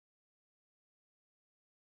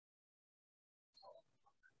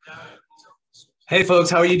Hey folks,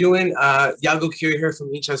 how are you doing? Yago Curie here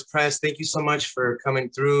from HINCHAS Press. Thank you so much for coming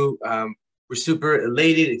through. We're super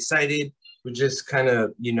elated, excited. We're just kind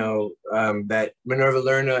of, that Minerva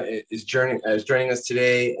Lerner is joining us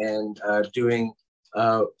today and doing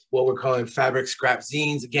what we're calling fabric scrap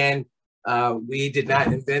zines. Again, we did not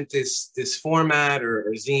invent this format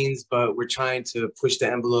or zines, but we're trying to push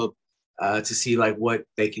the envelope to see like what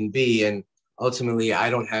they can be. And ultimately, I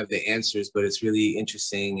don't have the answers, but it's really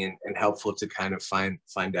interesting and helpful to kind of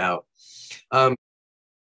find out.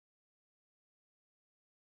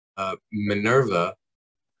 Minerva,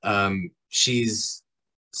 she's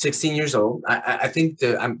 16 years old. I think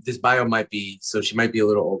this bio might be, so she might be a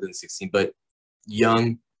little older than 16, but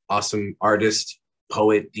young, awesome artist,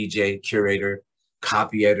 poet, DJ, curator,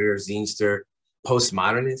 copy editor, zinester,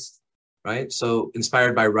 postmodernist, right? So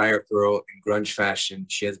inspired by riot grrrl and grunge fashion,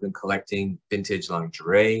 she has been collecting vintage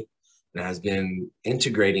lingerie and has been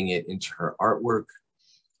integrating it into her artwork.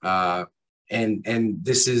 And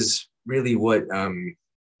this is really what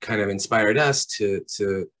kind of inspired us to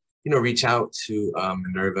reach out to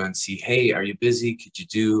Minerva and see, hey, are you busy? Could you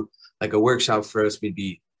do like a workshop for us? We'd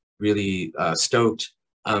be really stoked.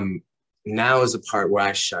 Now is the part where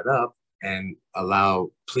I shut up and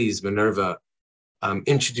allow, please, Minerva,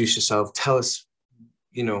 introduce yourself. Tell us,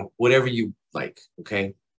 whatever you like,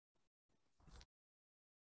 okay?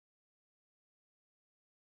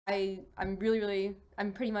 I'm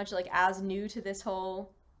pretty much like as new to this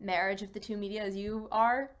whole marriage of the two media as you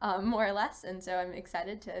are, more or less. And so I'm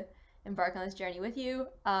excited to embark on this journey with you.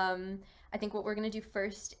 I think what we're going to do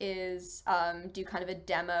first is do kind of a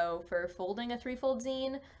demo for folding a three-fold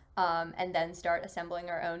zine, and then start assembling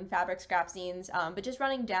our own fabric scrap zines, but just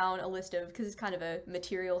running down a list of, because it's kind of a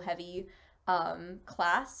material heavy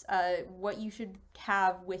class, what you should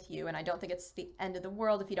have with you. And I don't think it's the end of the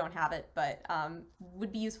world if you don't have it, but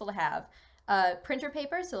would be useful to have. Printer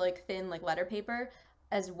paper, so like thin like letter paper,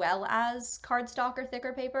 as well as cardstock or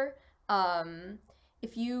thicker paper.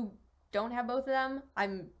 If you don't have both of them,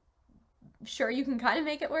 I'm sure you can kind of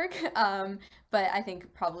make it work, but I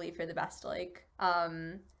think probably for the best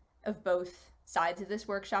of both sides of this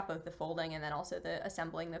workshop, both the folding and then also the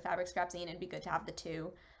assembling the fabric scrap zine, it'd be good to have the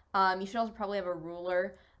two. You should also probably have a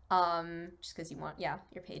ruler, just because you want, yeah,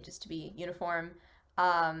 your pages to be uniform.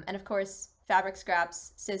 And of course, fabric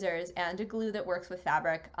scraps, scissors, and a glue that works with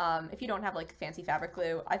fabric. If you don't have like fancy fabric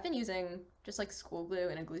glue, I've been using just like school glue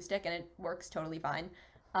and a glue stick, and it works totally fine.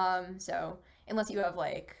 So unless you have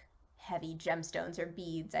like heavy gemstones or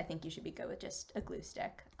beads, I think you should be good with just a glue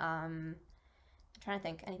stick. I'm trying to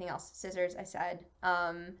think anything else. Scissors, I said.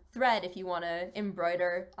 Thread, if you want to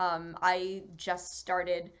embroider. I just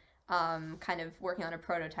started kind of working on a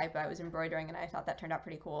prototype I was embroidering, and I thought that turned out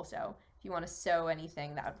pretty cool. So if you want to sew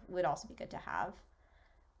anything, that would also be good to have.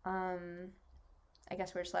 I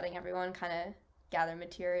guess we're just letting everyone kind of gather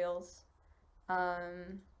materials. Are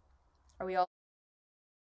we all?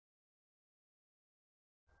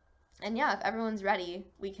 And yeah, if everyone's ready,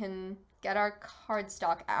 we can get our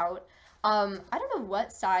cardstock out. I don't know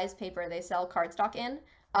what size paper they sell cardstock in.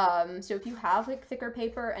 So if you have like thicker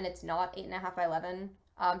paper and it's not 8.5 by 11,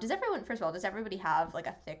 does everyone, first of all, does everybody have like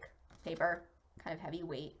a thick paper, kind of heavy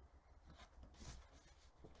weight?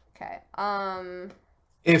 Okay.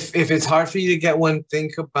 If it's hard for you to get one,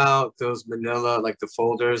 think about those manila, like the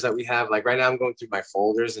folders that we have. Like right now I'm going through my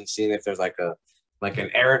folders and seeing if there's like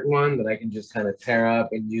an errant one that I can just kind of tear up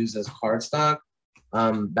and use as cardstock.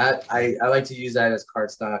 That I like to use that as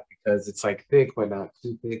cardstock because it's like thick but not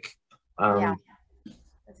too thick. Yeah,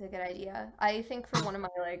 that's a good idea. I think for one of my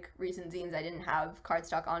like recent zines, I didn't have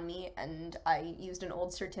cardstock on me, and I used an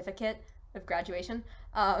old certificate of graduation,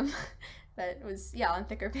 that was, yeah, on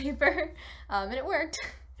thicker paper, and it worked.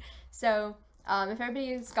 So if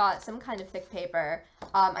everybody's got some kind of thick paper,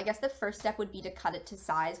 I guess the first step would be to cut it to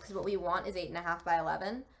size, because what we want is 8.5 by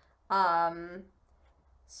 11.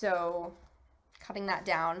 So cutting that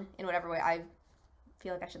down in whatever way, I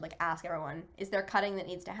feel like I should like ask everyone, is there cutting that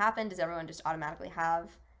needs to happen? Does everyone just automatically have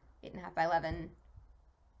 8.5 by 11?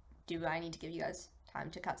 Do I need to give you guys time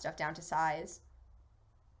to cut stuff down to size?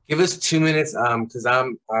 Give us 2 minutes, because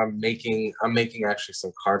I'm making actually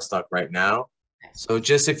some cardstock right now. Nice. So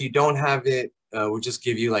just if you don't have it, we'll just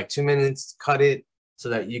give you like 2 minutes, cut it so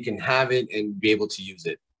that you can have it and be able to use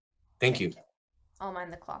it. Thank you. I'll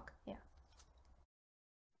mind the clock. Yeah.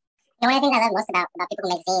 One of the things I love most about people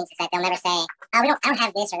who make zines is that they'll never say, oh, I don't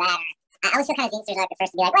have this or that. Or, I always feel kind of zinesters are like the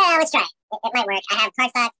first to be like, well, let's try it. It might work. I have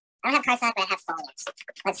cardstock. I don't have cardstock, but I have foliage.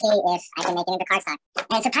 Let's see if I can make it into cardstock.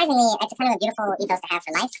 And surprisingly, it's a kind of a beautiful ethos to have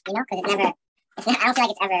for life, because it's never it's not, I don't feel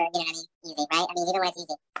like it's ever, you know what I mean, easy, right? I mean, even when it's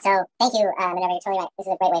easy. So thank you, Minerva, you're totally right. This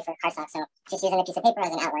is a great way for cardstock. So just using a piece of paper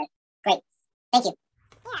as an outline. Great. Thank you.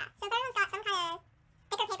 Yeah, so if everyone's got some kind of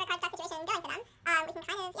thicker paper cardstock situation going for them, we can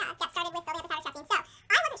kind of, yeah, get started with building up a fabric crafting. So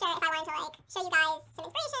I wasn't sure if I wanted to, like, show you guys some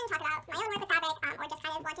inspiration, talk about my own work with fabric, or just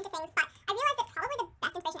kind of launch into things, but I realized that probably the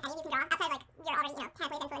best inspiration any of you can draw, outside, like, your already, you know,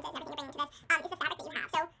 pamphlet influences and everything you're bringing to this, is the fabric that you have.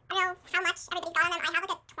 So I don't know how much everybody's got on them. I have,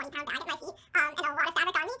 like, a 20-pound bag at my feet, and a lot of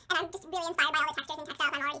fabric on me, and I'm just really inspired by all the textures and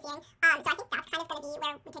textiles I'm already seeing. So I think that's kind of going to be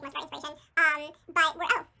where we take most of our inspiration. But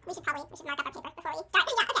we should mark up our paper before we start.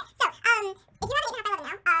 Yeah, okay. So, if you have an 8.5 by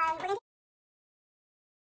 11 now, we're going to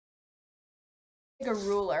a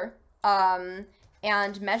ruler,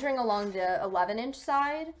 and measuring along the 11-inch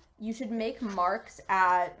side, you should make marks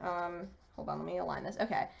at, hold on, let me align this.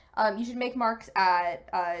 Okay. You should make marks at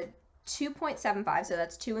 2.75, so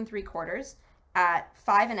that's 2 3/4, at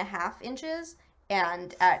 5.5 inches,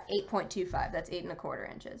 and at 8.25, that's 8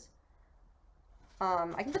 1/4 inches.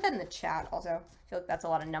 I can put that in the chat also. I feel like that's a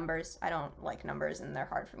lot of numbers. I don't like numbers and they're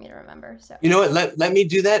hard for me to remember. So You know what? Let me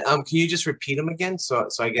do that. Can you just repeat them again so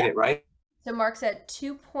I get it right? So marks at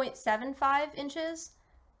 2.75 inches,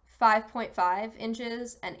 5.5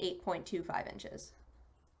 inches, and 8.25 inches.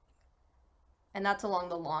 And that's along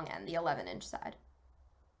the long end, the 11-inch side.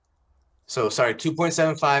 So sorry,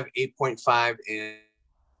 2.75, 8.5,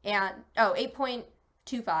 And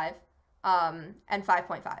 8.25, and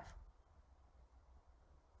 5.5.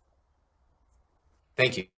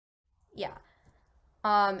 Thank you. Yeah.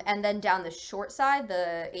 And then down the short side,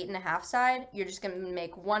 the 8.5 side, you're just going to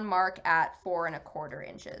make one mark at 4 1/4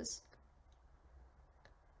 inches.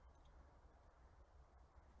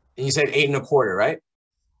 And you said 8 1/4, right?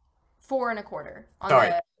 4 1/4 on Sorry.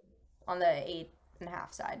 the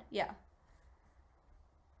 8.5 side. Yeah.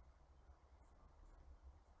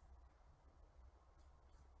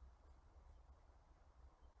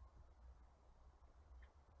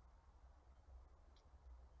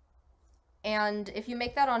 And if you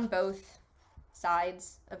make that on both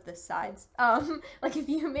sides of the sides, like if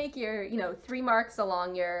you make your, 3 marks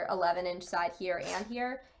along your 11-inch side here and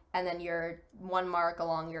here, and then your 1 mark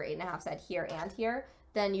along your 8.5 side here and here,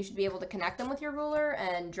 then you should be able to connect them with your ruler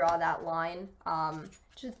and draw that line,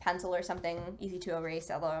 just with pencil or something easy to erase,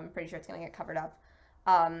 although I'm pretty sure it's going to get covered up.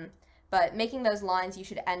 But making those lines, you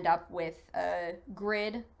should end up with a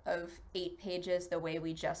grid of 8 pages the way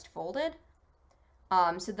we just folded.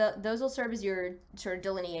 So those will serve as your sort of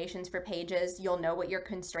delineations for pages. You'll know what your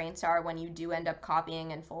constraints are when you do end up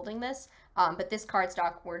copying and folding this. But this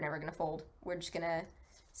cardstock, we're never going to fold. We're just going to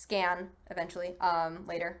scan eventually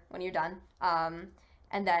later when you're done.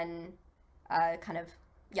 And then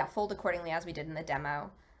fold accordingly as we did in the demo.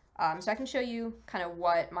 So I can show you kind of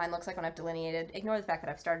what mine looks like when I've delineated. Ignore the fact that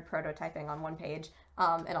I've started prototyping on one page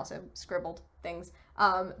and also scribbled things.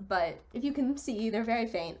 But if you can see, they're very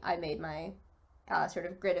faint. I made my sort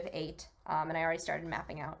of grid of 8, and I already started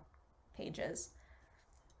mapping out pages.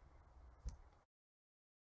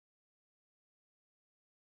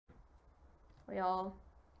 We all...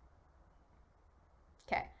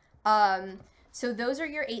 Okay. So those are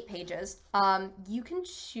your 8 pages. You can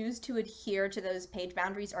choose to adhere to those page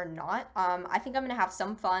boundaries or not. I think I'm going to have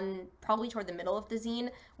some fun probably toward the middle of the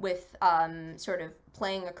zine with sort of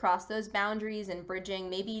playing across those boundaries and bridging,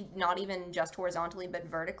 maybe not even just horizontally but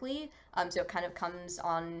vertically. So it kind of comes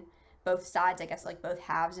on both sides, I guess, like both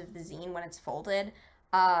halves of the zine when it's folded.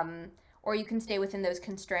 Or you can stay within those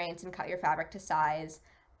constraints and cut your fabric to size.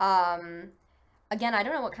 Again, I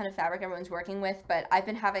don't know what kind of fabric everyone's working with, but I've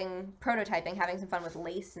been prototyping, having some fun with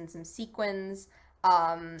lace and some sequins.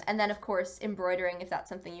 And then, of course, embroidering, if that's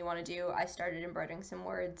something you want to do. I started embroidering some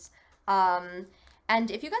words. And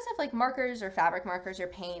if you guys have, like, markers or fabric markers or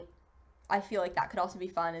paint, I feel like that could also be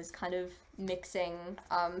fun, is kind of mixing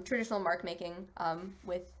traditional mark making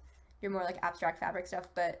with your more, like, abstract fabric stuff.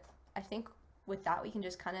 But I think with that, we can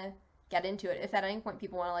just kind of get into it. If at any point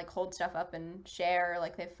people want to, like, hold stuff up and share,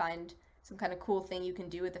 like, they find some kind of cool thing you can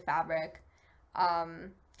do with the fabric,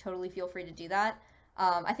 totally feel free to do that.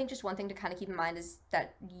 I think just one thing to kind of keep in mind is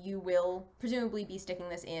that you will presumably be sticking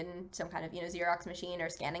this in some kind of, Xerox machine or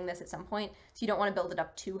scanning this at some point, so you don't want to build it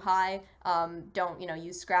up too high. Don't,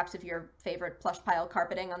 use scraps of your favorite plush pile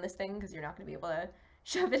carpeting on this thing, because you're not going to be able to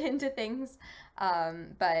shove it into things.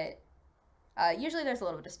 But usually there's a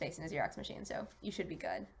little bit of space in a Xerox machine, so you should be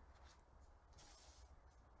good.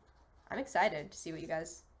 I'm excited to see what you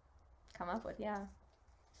guys come up with, yeah.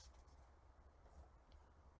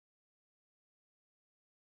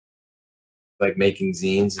 Like making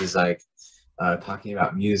zines is like talking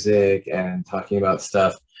about music and talking about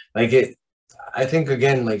stuff. Like I think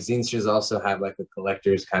again, like zinesters also have like a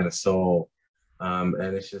collector's kind of soul.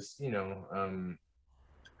 And it's just, you know,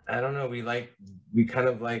 I don't know, we kind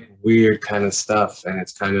of like weird kind of stuff, and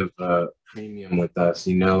it's kind of premium with us,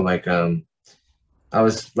 you know, like I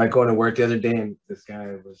was like going to work the other day, and this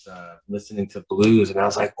guy was listening to blues, and I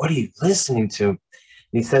was like, what are you listening to? And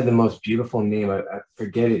he said the most beautiful name. I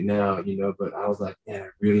forget it now, you know, but I was like, yeah, I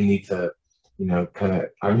really need to, you know,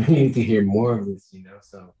 I really need to hear more of this, you know,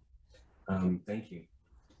 so thank you.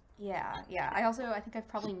 Yeah, yeah. I think I've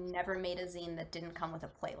probably never made a zine that didn't come with a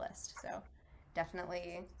playlist. So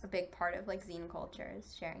definitely a big part of like zine culture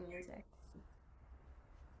is sharing music.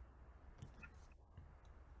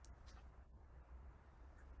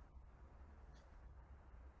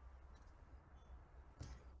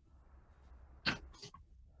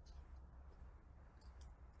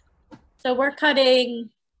 So we're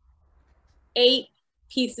cutting 8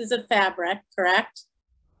 pieces of fabric, correct?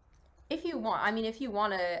 If you want, I mean, if you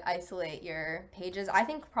want to isolate your pages, I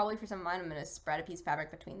think probably for some of mine, I'm going to spread a piece of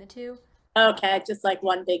fabric between the two. Okay, just like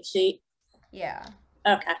one big sheet. Yeah.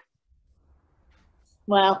 Okay.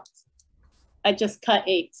 Well, I just cut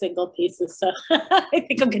 8 single pieces, so I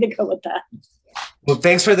think I'm gonna go with that. Well,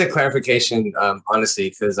 thanks for the clarification, honestly,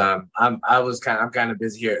 because I'm kind of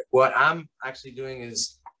busy here. What I'm actually doing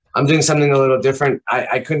is I'm doing something a little different.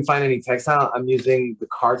 I couldn't find any textile. I'm using the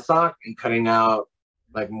cardstock and cutting out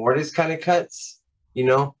like mortise kind of cuts, you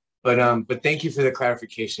know. But thank you for the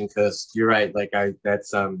clarification, because you're right. Like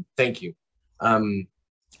thank you.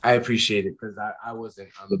 I appreciate it, because I wasn't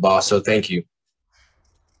on the ball, so thank you.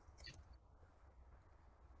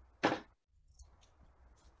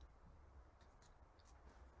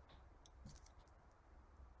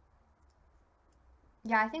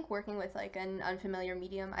 Yeah, I think working with like an unfamiliar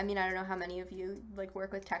medium. I mean, I don't know how many of you like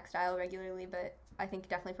work with textile regularly, but I think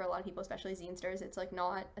definitely for a lot of people, especially zinesters, it's like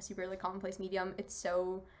not a super like commonplace medium. It's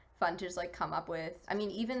so fun to just like come up with. I mean,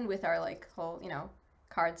 even with our like whole, you know,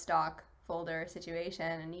 cardstock folder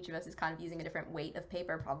situation, and each of us is kind of using a different weight of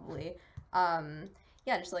paper probably.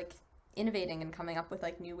 Yeah, just like innovating and coming up with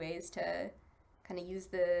like new ways to kind of use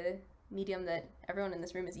the medium that everyone in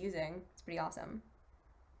this room is using. It's pretty awesome.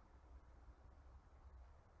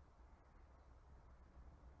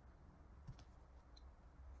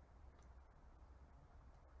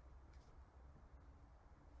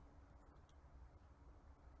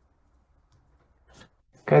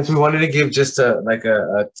 Guys, we wanted to give just a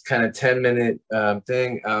kind of 10-minute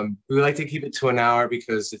thing. We would like to keep it to an hour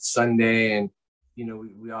because it's Sunday, and you know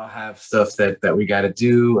we all have stuff that we got to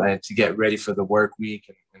do and to get ready for the work week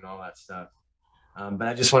and all that stuff. But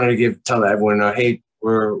I just wanted to tell everyone, hey,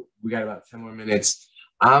 we got about 10 more minutes.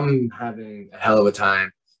 I'm having a hell of a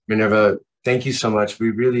time. Minerva, thank you so much.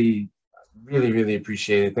 We really, really, really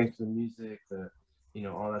appreciate it. Thanks for the music, you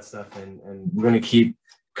know, all that stuff, and we're gonna keep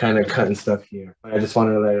kind of cutting stuff here. But I just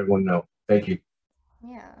wanted to let everyone know. Thank you.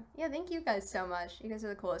 Yeah. Yeah, thank you guys so much. You guys are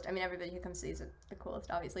the coolest. I mean, everybody who comes to these is the coolest,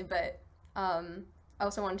 obviously, but I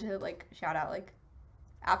also wanted to like shout out like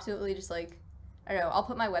absolutely just like I don't know, I'll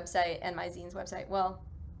put my website and my zines website. Well,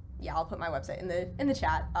 yeah, I'll put my website in the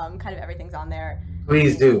chat. Kind of everything's on there.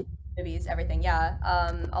 Please do. Movies, everything. Yeah.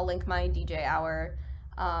 I'll link my DJ hour.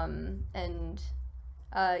 And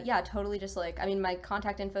yeah, totally just like I mean my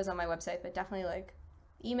contact info's on my website, but definitely like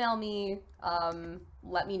email me,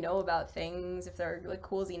 let me know about things. If there are like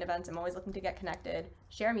cool zine events, I'm always looking to get connected.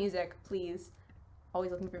 Share music, please.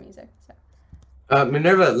 Always looking for music. So.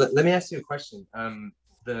 Minerva, let me ask you a question.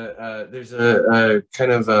 There's a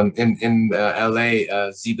kind of in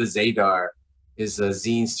LA, Ziba Zadar is a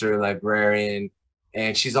zinester librarian,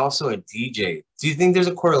 and she's also a DJ. Do you think there's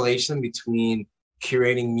a correlation between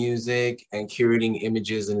curating music and curating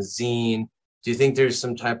images in a zine? Do you think there's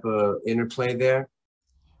some type of interplay there?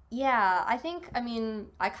 Yeah, I think, I mean,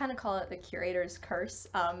 I kind of call it the curator's curse,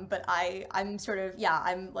 but I'm sort of, yeah,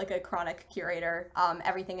 I'm like a chronic curator.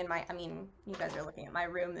 Everything in my, I mean, you guys are looking at my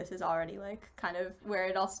room. This is already like kind of where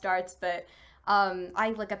it all starts, but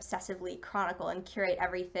I like obsessively chronicle and curate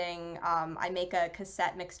everything. I make a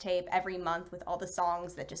cassette mixtape every month with all the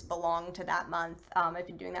songs that just belong to that month. I've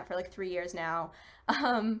been doing that for like 3 years now.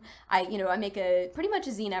 I make pretty much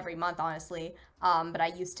a zine every month, honestly. But I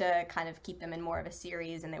used to kind of keep them in more of a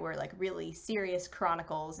series, and they were like really serious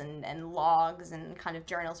chronicles and logs and kind of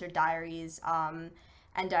journals or diaries.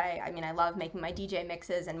 And I mean, I love making my DJ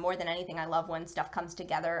mixes, and more than anything, I love when stuff comes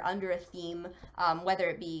together under a theme, whether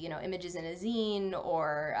it be, you know, images in a zine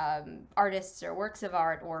or artists or works of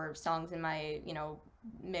art or songs in my, you know,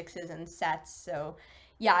 mixes and sets. So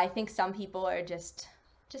yeah, I think some people are just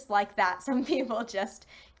like that. Some people just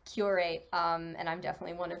curate, and I'm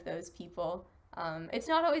definitely one of those people. It's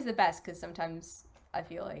not always the best because sometimes I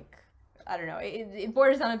feel like, I don't know, it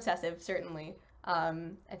borders on obsessive, certainly.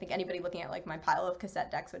 I think anybody looking at like my pile of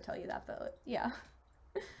cassette decks would tell you that, but yeah.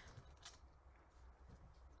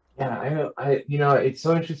 Yeah, I know. You know, it's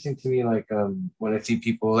so interesting to me, like, when I see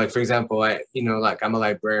people, like, for example, you know, like, I'm a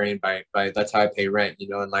librarian by that's how I pay rent, you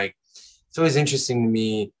know, and like, it's always interesting to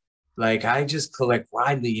me, like, I just collect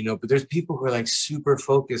widely, you know, but there's people who are like super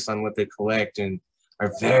focused on what they collect and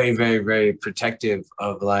are very, very, very protective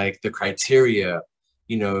of like the criteria,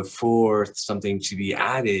 you know, for something to be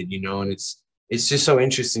added, you know, and it's just so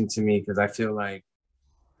interesting to me because I feel like,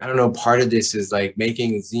 I don't know, part of this is like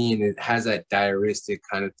making a zine, it has that diaristic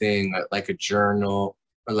kind of thing, like a journal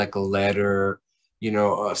or like a letter, you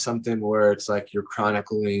know, something where it's like you're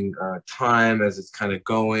chronicling time as it's kind of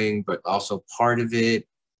going, but also part of it.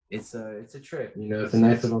 It's a trip, you know, it's a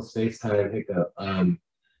nice little space time hiccup.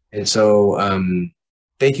 And so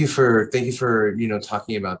thank you for, you know,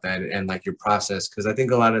 talking about that and like your process, because I think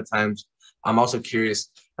a lot of times I'm also curious.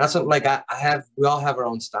 That's what, like, I have, we all have our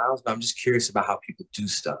own styles, but I'm just curious about how people do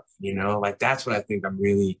stuff, you know, like that's what I think I'm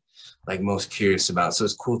really like most curious about. So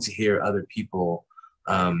it's cool to hear other people,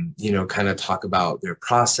 you know, kind of talk about their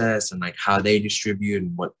process and like how they distribute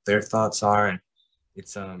and what their thoughts are. And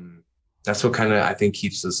it's, that's what kind of, I think,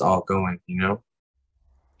 keeps us all going, you know?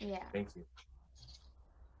 Yeah. Thank you.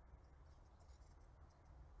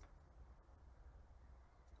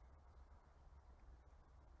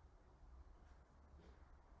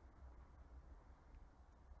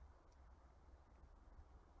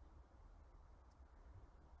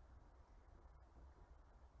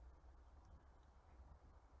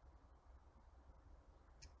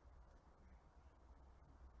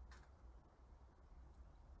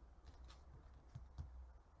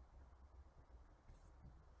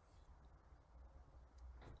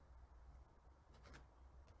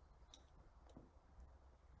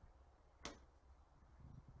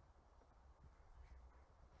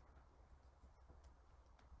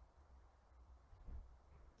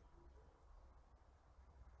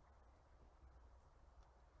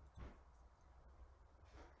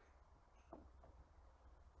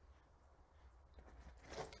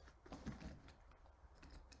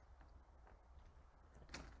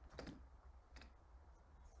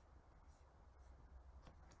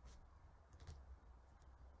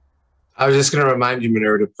 I was just gonna remind you,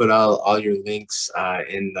 Minerva, to put all your links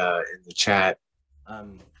in the chat.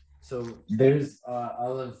 So there's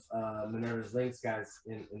all of Minerva's links, guys,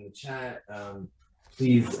 in the chat.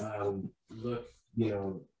 Please look, you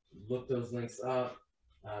know, look those links up.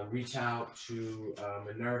 Reach out to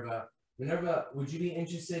Minerva. Minerva, would you be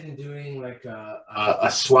interested in doing like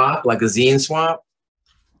a swap, like a zine swap?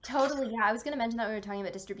 Totally, yeah. I was gonna mention that when we were talking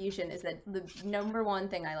about distribution is that the number one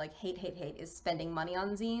thing I like hate is spending money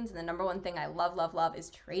on zines, and the number one thing I love is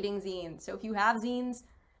trading zines. So if you have zines,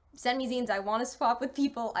 send me zines. I want to swap with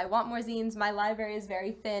people. I want more zines. My library is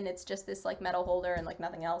very thin. It's just this like metal holder and like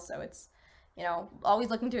nothing else. So it's, you know, always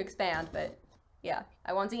looking to expand. But yeah,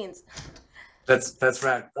 I want zines. That's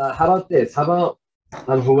right. How about this? How about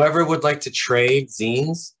whoever would like to trade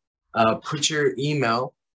zines, put your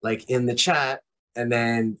email like in the chat, and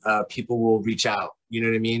then people will reach out. You know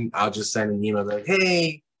what I mean? I'll just send an email like,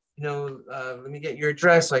 hey, you know, let me get your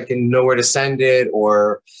address so I can know where to send it,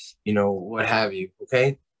 or, you know, what have you.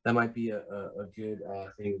 Okay, that might be a good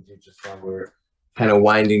thing to do just while we're kind of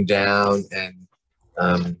winding down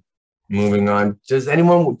and moving on. Would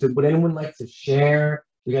anyone like to share?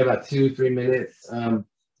 We got about 2-3 minutes. Is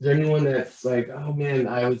there anyone that's like, oh man,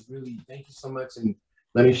 thank you so much, and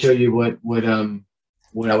let me show you what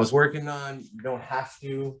I was working on. You don't have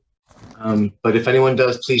to, but if anyone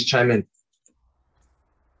does, please chime in.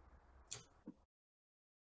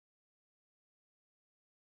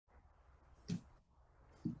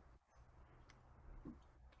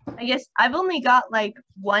 I guess I've only got like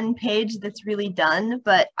one page that's really done,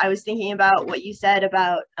 but I was thinking about what you said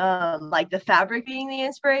about like the fabric being the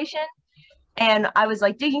inspiration. And I was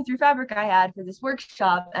like digging through fabric I had for this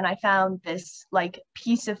workshop, and I found this like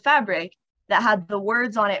piece of fabric that had the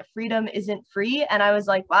words on it, "Freedom isn't free." And I was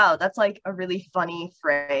like, wow, that's like a really funny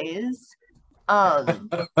phrase.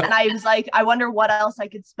 And I was like, I wonder what else I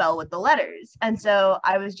could spell with the letters. And so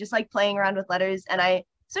I was just like playing around with letters, and I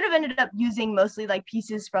sort of ended up using mostly like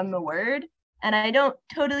pieces from the word. And I don't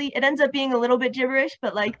totally, it ends up being a little bit gibberish,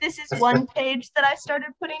 but like this is one page that I started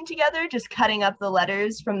putting together, just cutting up the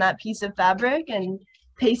letters from that piece of fabric and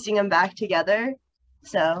pasting them back together.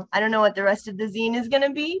 So I don't know what the rest of the zine is going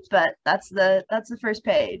to be, but that's the first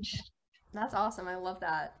page. That's awesome. I love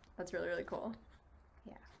that. That's really, really cool.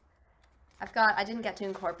 Yeah. I didn't get to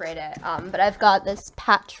incorporate it, but I've got this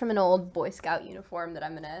patch from an old Boy Scout uniform that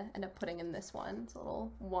I'm going to end up putting in this one. It's a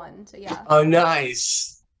little one, so yeah. Oh,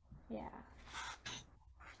 nice. Yeah.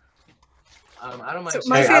 I don't mind. So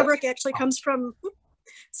my fabric actually comes from,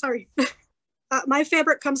 sorry. My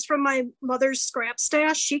fabric comes from my mother's scrap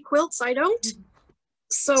stash. She quilts, I don't.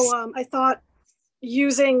 So I thought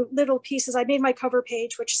using little pieces, I made my cover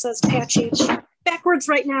page, which says patchy backwards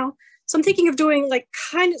right now. So I'm thinking of doing like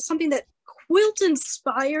kind of something that quilt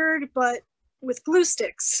inspired, but with glue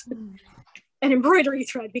sticks and embroidery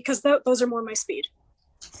thread, because those are more my speed.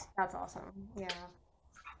 That's awesome. Yeah.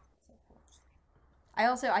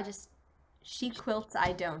 She quilts,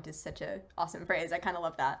 I don't is such a awesome phrase. I kind of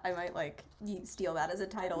love that. I might like steal that as a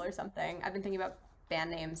title or something. I've been thinking about band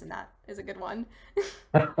names, and that is a good one.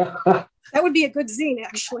 That would be a good zine,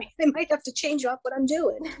 actually. I might have to change up what I'm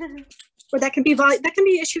doing, or that can be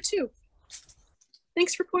issue 2.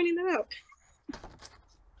 Thanks for pointing that out.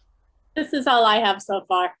 This is all I have so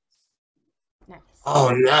far. Nice. Oh,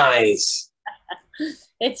 nice.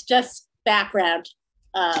 It's just background.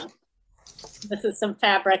 This is some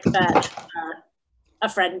fabric that a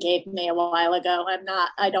friend gave me a while ago.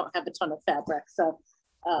 I don't have a ton of fabric, so,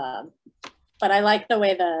 but I like the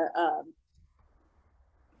way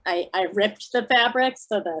I ripped the fabric,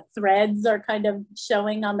 so the threads are kind of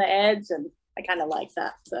showing on the edge, and I kind of like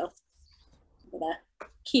that. So I'm gonna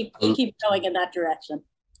keep going in that direction.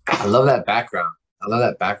 I love that background.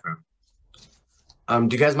 Do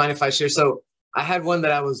you guys mind if I share? So I had one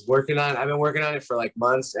that I was working on. I've been working on it for like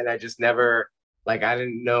months, and I just never, like, I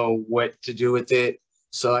didn't know what to do with it.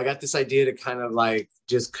 So I got this idea to kind of like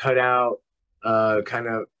just cut out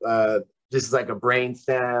this is like a brain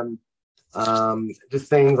stem, just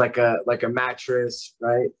things like a mattress,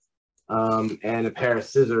 right? And a pair of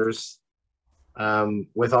scissors,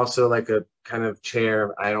 with also like a kind of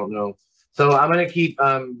chair. I don't know. So I'm gonna keep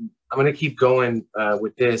going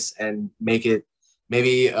with this and make it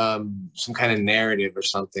maybe some kind of narrative or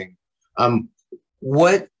something.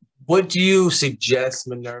 What do you suggest,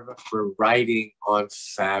 Minerva, for writing on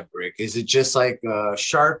fabric? Is it just like a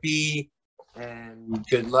Sharpie and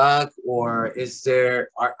good luck, or is there's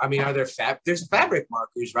fabric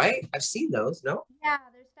markers, right? I've seen those, no? Yeah,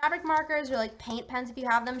 there's fabric markers or like paint pens if you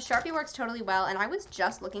have them. Sharpie works totally well, and I was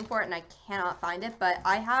just looking for it and I cannot find it, but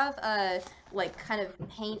I have a like kind of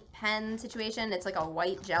paint pen situation. It's like a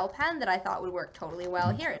white gel pen that I thought would work totally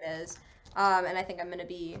well. Here it is. And I think I'm gonna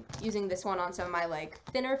be using this one on some of my like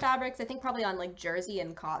thinner fabrics. I think probably on like jersey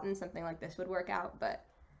and cotton, something like this would work out, but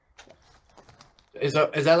Is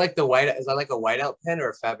that like a whiteout pen or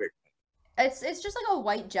a fabric pen? It's just like a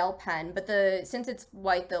white gel pen, but since it's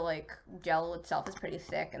white, the like gel itself is pretty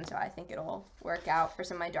thick, and so I think it'll work out for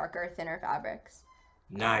some of my darker, thinner fabrics.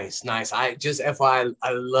 Nice. I just FYI,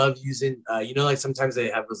 I love using like sometimes they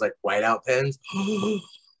have those like whiteout pens.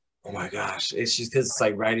 Oh my gosh, it's just because it's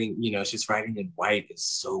like writing, it's just writing in white is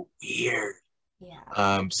so weird.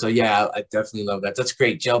 Yeah. So yeah, I definitely love that. That's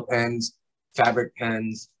great. Gel pens, fabric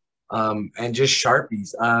pens. And just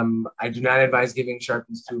Sharpies. I do not advise giving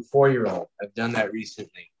Sharpies to a 4-year-old. I've done that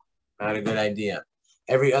recently. Not a good idea.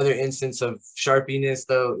 Every other instance of Sharpiness,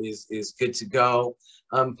 though, is good to go.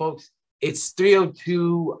 Folks, it's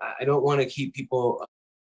 3:02. I don't want to keep people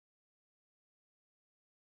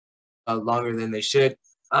longer than they should.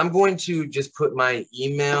 I'm going to just put my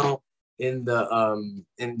email in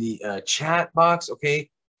the chat box, okay?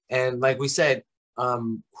 And like we said,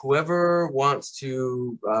 whoever wants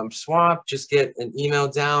to swap, just get an email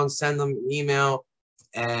down, send them an email,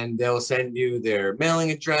 and they'll send you their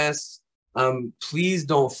mailing address. Please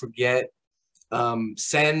don't forget,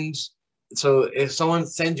 so if someone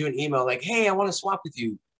sends you an email like, hey, I want to swap with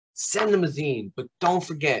you, send them a zine, but don't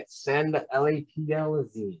forget, send the LAPL a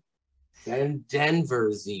zine, send Denver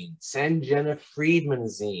a zine, send Jenna Friedman a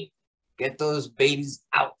zine. Get those babies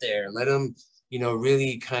out there, let them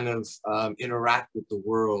really kind of interact with the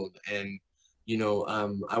world. And,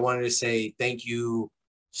 I wanted to say thank you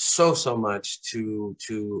so much to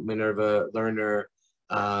Minerva Lerner.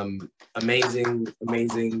 Amazing.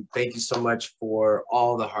 Thank you so much for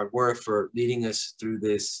all the hard work, for leading us through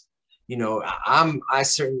this. I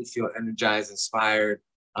certainly feel energized, inspired.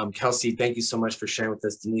 Kelsey, thank you so much for sharing with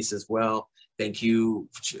us. Denise as well. Thank you,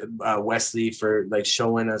 Wesley, for like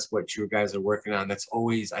showing us what you guys are working on. That's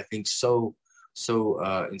always, I think, so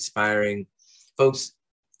inspiring. Folks,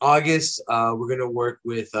 August, we're going to work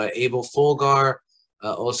with Abel Fulgar,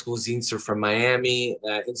 old school zinester from Miami,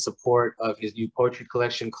 in support of his new poetry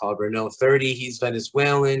collection called Renault 30. He's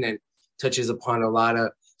Venezuelan and touches upon a lot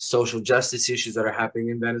of social justice issues that are happening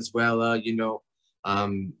in Venezuela.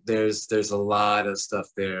 There's a lot of stuff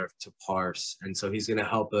there to parse. And so he's going to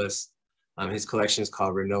help us. His collection is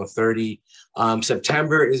called Renault 30.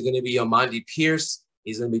 September is going to be Amandi Pierce.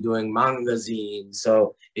 He's going to be doing manga zine.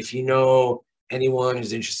 So if you know anyone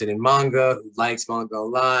who's interested in manga, who likes manga a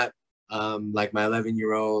lot, like my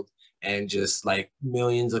 11-year-old, and just like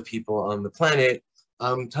millions of people on the planet,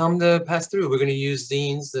 tell them to pass through. We're going to use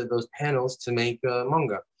zines, those panels, to make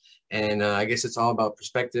manga. And I guess it's all about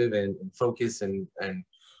perspective and focus and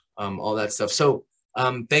all that stuff. So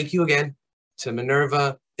thank you again to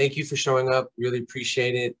Minerva. Thank you for showing up. Really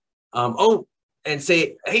appreciate it. Oh, and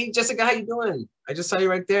say, hey, Jessica, how you doing? I just saw you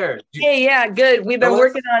right there. Hey, yeah, good. We've been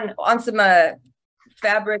working on some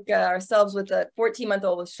fabric ourselves with a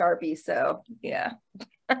 14-month-old with Sharpie. So yeah.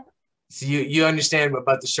 So you understand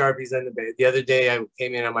about the Sharpies and the other day I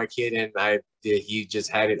came in on my kid and he just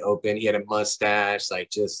had it open. He had a mustache, like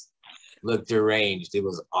just looked deranged. It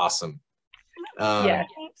was awesome. Yeah.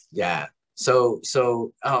 Yeah. So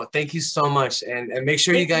oh, thank you so much. And make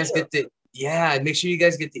sure you guys get the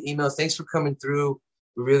emails. Thanks for coming through.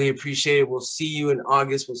 We really appreciate it. We'll see you in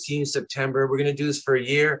August. We'll see you in September. We're gonna do this for a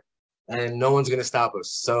year and no one's gonna stop us.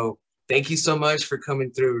 So thank you so much for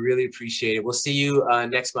coming through. We really appreciate it. We'll see you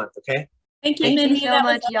next month, okay? Thank you, Thank Minnie. you so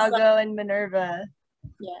much, Yago and Minerva.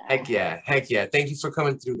 Yeah. Heck yeah. Heck yeah. Thank you for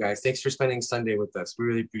coming through, guys. Thanks for spending Sunday with us. We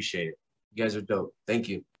really appreciate it. You guys are dope. Thank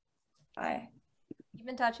you. Bye. Keep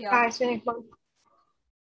in touch, y'all. Bye. See you next month.